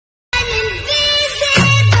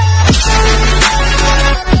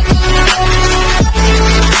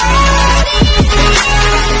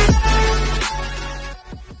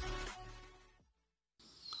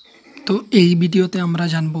এই ভিডিওতে আমরা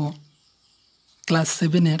জানব ক্লাস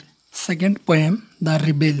 7 এর সেকেন্ড পোয়েম দ্য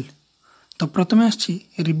রিবেল। তো প্রথমে আসছি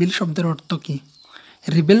রিবেল শব্দের অর্থ কী।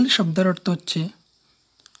 রিবেল শব্দের অর্থ হচ্ছে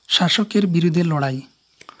শাসকের বিরুদ্ধে লড়াই।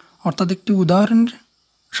 অর্থাৎ একটি উদাহরণ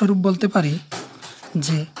স্বরূপ বলতে পারি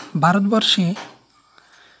যে ভারতবর্ষে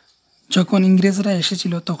যখন ইংরেজরা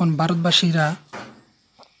এসেছিল তখন ভারতবাসীরা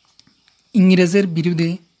ইংরেজের বিরুদ্ধে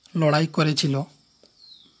লড়াই করেছিল।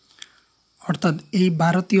 অর্থাৎ এই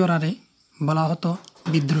ভারতীয়রারে বলা হতো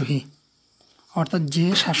বিদ্রোহী। অর্থাৎ যে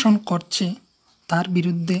শাসন করছে তার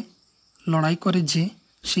বিরুদ্ধে লড়াই করে যে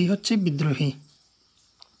সেই হচ্ছে বিদ্রোহী।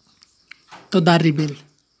 তো দ্য রিবেল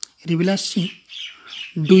রিবেল আসছি,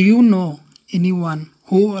 do you know anyone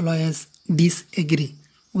who always disagree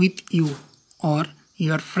with you or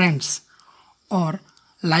your friends or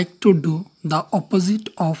like to do the opposite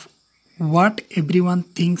of what everyone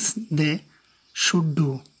thinks they should do?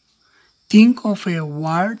 Think of a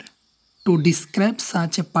word to describe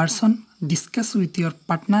such a person. Discuss with your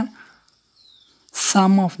partner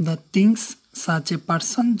some of the things such a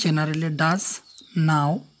person generally does. Now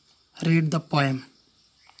read the poem.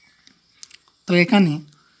 তো এখানে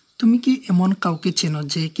তুমি কি এমন কাউকে চেনো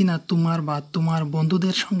যে কিনা তোমার বা তোমার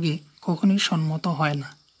বন্ধুদের সঙ্গে কখনোই সম্মত হয় না?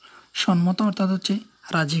 সম্মত অর্থাৎ হচ্ছে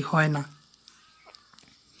রাজি হয় না,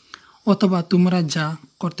 অথবা তোমরা যা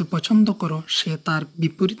করতে পছন্দ করো সে তার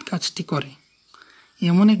বিপরীত কাজটি করে।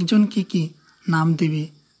 এমন একজনকে কি নাম দেবে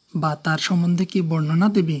বা তার সম্বন্ধে কি বর্ণনা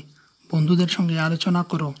দেবে? বন্ধুদের সঙ্গে আলোচনা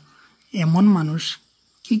করো এমন মানুষ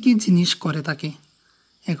কি কি জিনিস করে থাকে।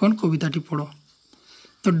 এখন কবিতাটি পড়ো।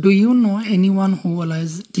 তো do you know anyone who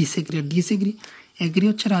always disagree. Disagree, agri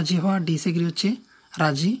হচ্ছে রাজি হওয়া, ডিসএগ্রি হচ্ছে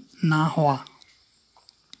রাজি না হওয়া।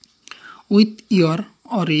 With your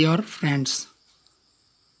or your friends,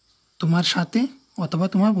 তোমার সাথে অথবা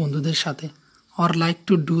তোমার বন্ধুদের সাথে। Or like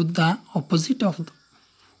to do the opposite of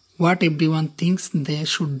what everyone thinks they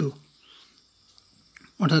should do,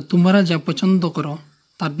 অর্থাৎ তোমরা যা পছন্দ করো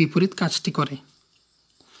তার বিপরীত কাজটি করে।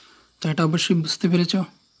 তো এটা অবশ্যই বুঝতে পেরেছ।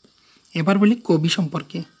 এবার বলি কবি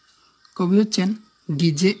সম্পর্কে। কবি হচ্ছেন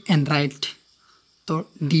ডিজে এনরাইট। তো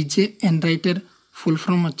ডিজে এনরাইটের ফুল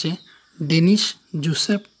ফর্ম হচ্ছে ডেনিশ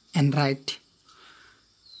জোসেফ এনরাইট।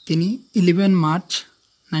 তিনি 11 মার্চ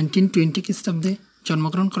 1920 খ্রিস্টাব্দে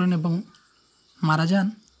জন্মগ্রহণ করেন এবং মারা যান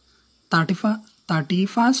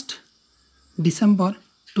 31 ডিসেম্বর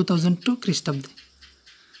 2002 খ্রিস্টাব্দে।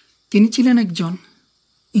 তিনি ছিলেন একজন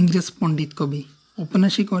ইংরেজ পণ্ডিত কবি,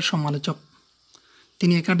 ঔপন্যাসিক ও সমালোচক।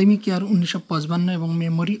 তিনি একাডেমিক ইয়ার 1955 এবং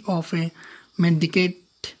memory of A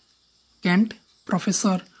mendicant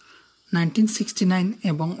professor 1969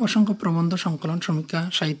 এবং অসংখ্য প্রবন্ধ সংকলন, সমীক্ষা,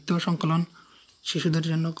 সাহিত্য সংকলন, শিশুদের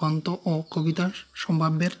জন্য গ্রন্থ ও কবিতা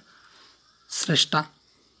সম্ভাব্যের স্রষ্টা।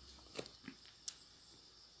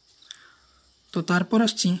 তো তারপর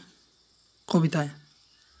আসছি কবিতায়।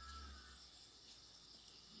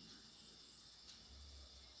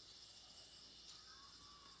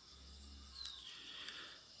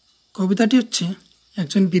 কবিতাটি হচ্ছে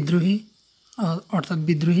একজন বিদ্রোহী, অর্থাৎ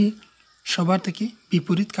বিদ্রোহী সবার থেকে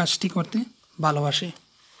বিপরীত কাজটি করতে ভালোবাসে।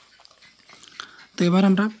 তো এবার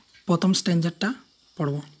আমরা প্রথম স্ট্যান্জারটা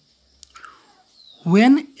পড়ব।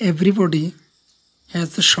 When everybody has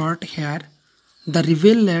the short hair, the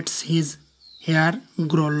rebel lets his hair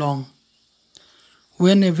grow long.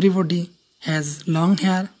 When everybody has long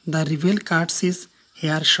hair, the rebel cuts his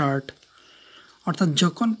hair short. অর্থাৎ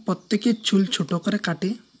যখন প্রত্যেকে চুল ছোট করে কাটে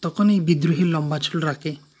তখন এই বিদ্রোহী লম্বা চুল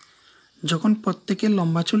রাখে। যখন প্রত্যেকে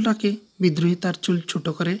লম্বা চুল রাখে বিদ্রোহী তার চুল ছোট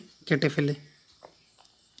করে কেটে ফেলে।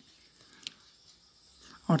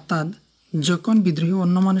 অর্থাৎ যখন বিদ্রোহী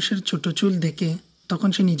অন্য মানুষের ছোট চুল দেখে তখন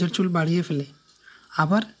সে নিজের চুল বাড়িয়ে ফেলে।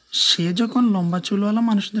 আবার সে যখন লম্বা চুলওয়ালা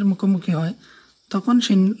মানুষদের মুখোমুখি হয় তখন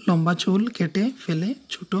সে লম্বা চুল কেটে ফেলে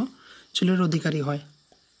ছোট চুলের অধিকারী হয়।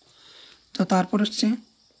 তো তারপর হচ্ছে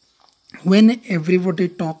when everybody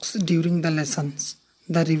talks during the lessons,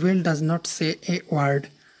 the rebel does not say a word.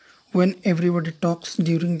 When everybody talks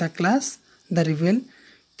during the class, the rebel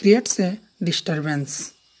creates a disturbance.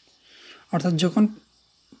 অর্থাৎ যখন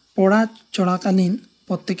পড়া চলাকালীন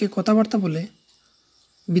প্রত্যেকে কথাবার্তা বলে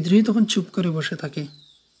বিদ্রোহী তখন চুপ করে বসে থাকে,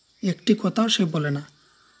 একটি কথাও সে বলে না।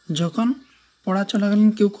 যখন পড়া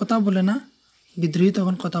চলাকালীন কেউ কথা বলে না বিদ্রোহী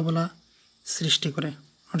তখন কথা বলা সৃষ্টি করে,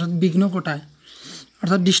 অর্থাৎ বিঘ্ন ঘটায়,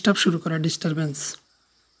 অর্থাৎ ডিস্টার্ব শুরু করে, ডিস্টারবেন্স।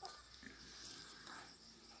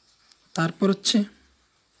 তারপর হচ্ছে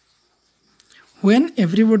when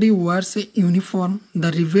everybody wears a uniform,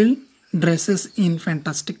 the rebel dresses in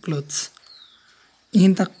fantastic clothes.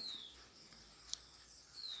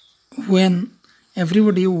 When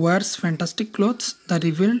everybody wears fantastic clothes, the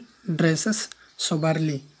rebel dresses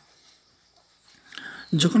soberly.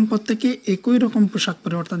 যখন প্রত্যেকে একই রকম পোশাক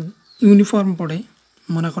পরে অর্থাৎ ইউনিফর্ম পরে,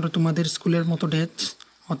 মনে করো তোমাদের স্কুলের মতো ড্রেস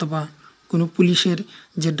অথবা কোনো পুলিশের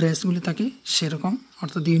যে ড্রেসগুলি থাকে সেরকম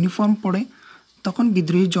অর্থাৎ ইউনিফর্ম পরে, তখন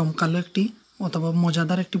বিদ্রোহী জমকালো একটি অথবা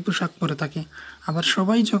মজাদার একটি পোশাক পরে থাকে। আবার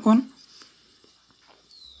সবাই যখন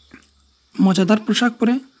মজাদার পোশাক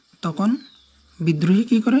পরে তখন বিদ্রোহী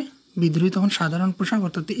কী করে, বিদ্রোহী তখন সাধারণ পোশাক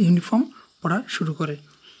অর্থাৎ ইউনিফর্ম পরা শুরু করে।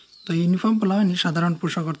 তো ইউনিফর্ম বলা হয়নি, সাধারণ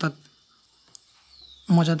পোশাক অর্থাৎ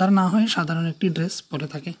মজাদার না হয়ে সাধারণ একটি ড্রেস পরে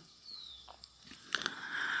থাকে।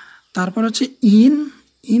 তারপর হচ্ছে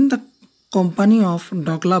in the company of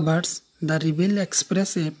dog lovers the rebel express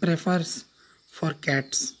A prefers for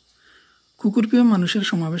cats. কুকুরপ্রিয় মানুষের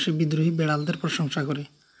সমাবেশে বিদ্রোহী বেড়ালদের প্রশংসা করে,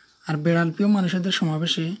 আর বেড়ালপ্রিয় মানুষদের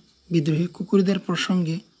সমাবেশে বিদ্রোহী কুকুরদের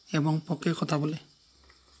প্রসঙ্গে এবং পক্ষে কথা বলে।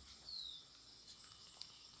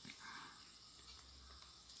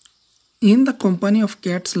 In the company of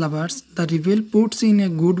cats lovers the rebel puts in a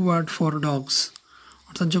good word for dogs.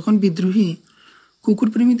 অর্থাৎ যখন বিদ্রোহী কুকুর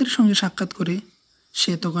প্রেমীদের সঙ্গে সাক্ষাৎ করে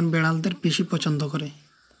সে তখন বেড়ালদের বেশি পছন্দ করে,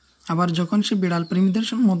 আবার যখন সে বেড়াল প্রেমীদের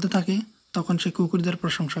মধ্যে থাকে তখন সে কুকুরদের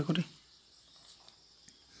প্রশংসা করে।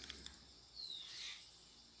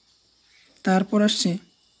 তারপর আসছে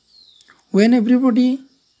when everybody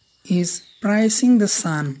is praising the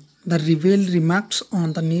sun the rebel remarks on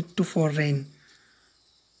the need to for rain.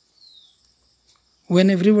 When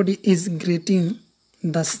everybody is greeting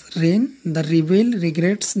the rain the rebel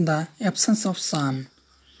regrets the absence of sun.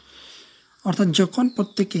 অর্থাৎ যখন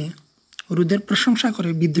প্রত্যেকে রোদের প্রশংসা করে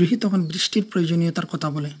বিদ্রোহী তখন বৃষ্টির প্রয়োজনীয়তার কথা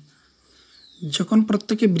বলে। যখন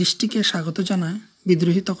প্রত্যেকে বৃষ্টিকে স্বাগত জানায়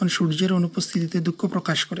বিদ্রোহী তখন সূর্যের অনুপস্থিতিতে দুঃখ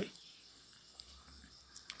প্রকাশ করে।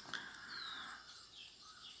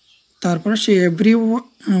 তারপরে সে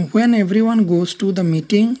when everyone goes to the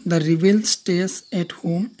meeting the rebel stays at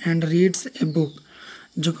home and reads a book.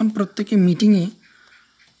 যখন প্রত্যেকে মিটিংয়ে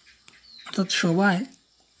অর্থাৎ সবাই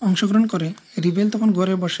অংশগ্রহণ করে রিবেল তখন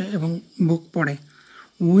ঘরে বসে এবং বুক পড়ে।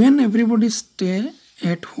 when everybody stay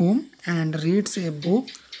at home and reads a book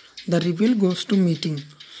the rebel goes to meeting.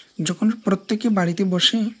 যখন প্রত্যেকে বাড়িতে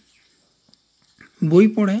বসে বই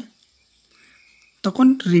পড়ে তখন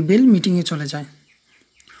রিবেল মিটিংয়ে চলে যায়।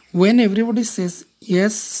 when everybody says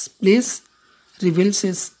yes please rebel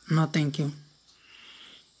says no thank you.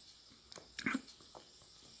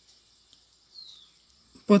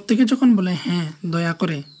 প্রত্যেকে যখন বলে হ্যাঁ দয়া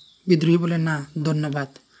করে বিদ্রোহী বলে না ধন্যবাদ,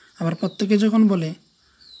 আবার প্রত্যেকে যখন বলে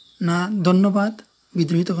না ধন্যবাদ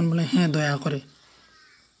বিদ্রোহী তখন বলে হ্যাঁ দয়া করে।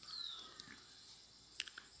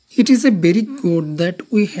 It is a very good that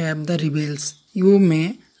we have the rebels. You may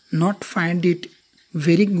not find it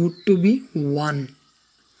very good to be one.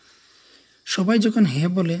 সবাই যখন হ্যাঁ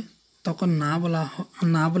বলে তখন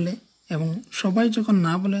না বলে এবং সবাই যখন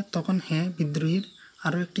না বলে তখন হ্যাঁ বিদ্রোহীর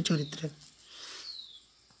আরও একটি চরিত্রের।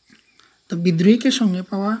 তো বিদ্রোহীকে সঙ্গে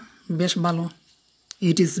পাওয়া বেশ ভালো।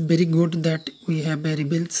 It is very good that we have a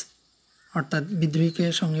রিবেলস, অর্থাৎ বিদ্রোহীকে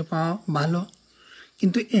সঙ্গে পাওয়া ভালো,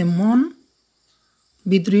 কিন্তু এমন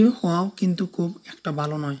বিদ্রোহী হওয়াও কিন্তু খুব একটা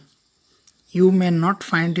ভালো নয়। You may not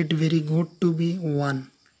find it very good to B one.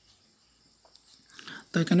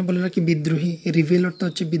 তো এখানে বলে রাখি বিদ্রোহী রিবেল অর্থ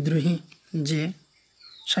হচ্ছে বিদ্রোহী যে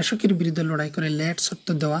শাসকের বিরুদ্ধে লড়াই করে, লেটস অর্থ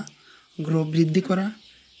দেওয়া, গ্রো বৃদ্ধি করা,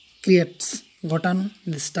 ক্রিয়েটস ঘটানো,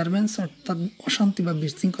 ডিস্টারবেন্স অর্থাৎ অশান্তি বা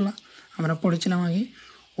বিশৃঙ্খলা আমরা পড়েছিলাম আগে।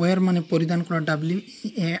 ওয়ার মানে পরিধান করা,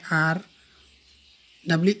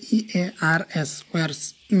 WEARS ওয়ার্স,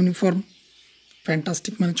 ইউনিফর্ম,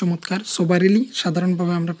 ফ্যান্টাস্টিক মানে চমৎকার, সোবারেলি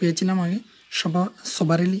সাধারণভাবে আমরা পেয়েছিলাম আগে,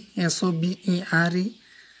 সোবারেলি SOBERERLY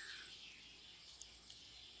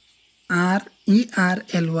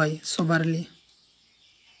সোবারেলি,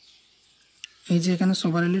 এই যে এখানে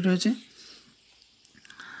সোবারেলি রয়েছে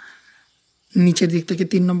নিচের দিক থেকে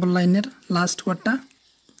 3 নম্বর লাইনের লাস্ট ওয়ার্ডটা,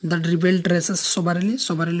 দ্য রিবেল ড্রেসেস সোবারেলি,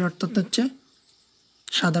 সোবারেলি অর্থাৎ হচ্ছে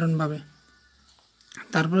সাধারণভাবে।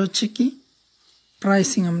 তারপর হচ্ছে কি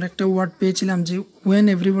প্রাইসিং, আমরা একটা ওয়ার্ড পেয়েছিলাম যে when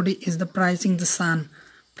everybody is the pricing the sun,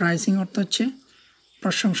 pricing অর্থ হচ্ছে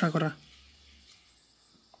প্রশংসা করা।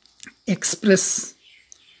 এক্সপ্রেস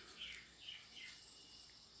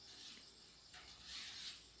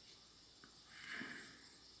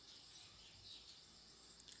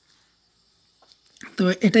তো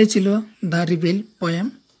এটাই ছিল দ্য রিবেল পোয়েম।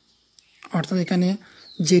 অর্থাৎ এখানে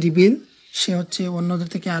যে রিবেল সে হচ্ছে অন্যদের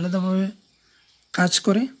থেকে আলাদাভাবে কাজ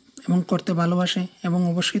করে এবং করতে ভালোবাসে, এবং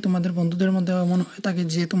অবশ্যই তোমাদের বন্ধুদের মধ্যে এমন হয়ে থাকে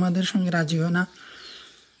যে তোমাদের সঙ্গে রাজি হয় না,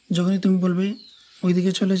 যখনই তুমি বলবে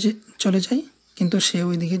ওইদিকে চলে যাই কিন্তু সে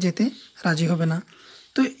ওইদিকে যেতে রাজি হবে না।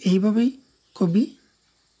 তো এইভাবেই কবি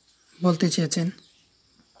বলতে চেয়েছেন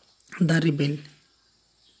দ্য রিবেল।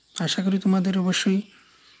 আশা করি তোমাদের অবশ্যই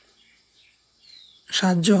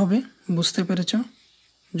সাহায্য হবে। বুঝতে পেরেছ?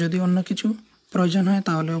 যদি অন্য কিছু প্রয়োজন হয়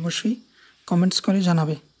তাহলে অবশ্যই কমেন্টস করে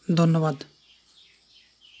জানাবে। ধন্যবাদ।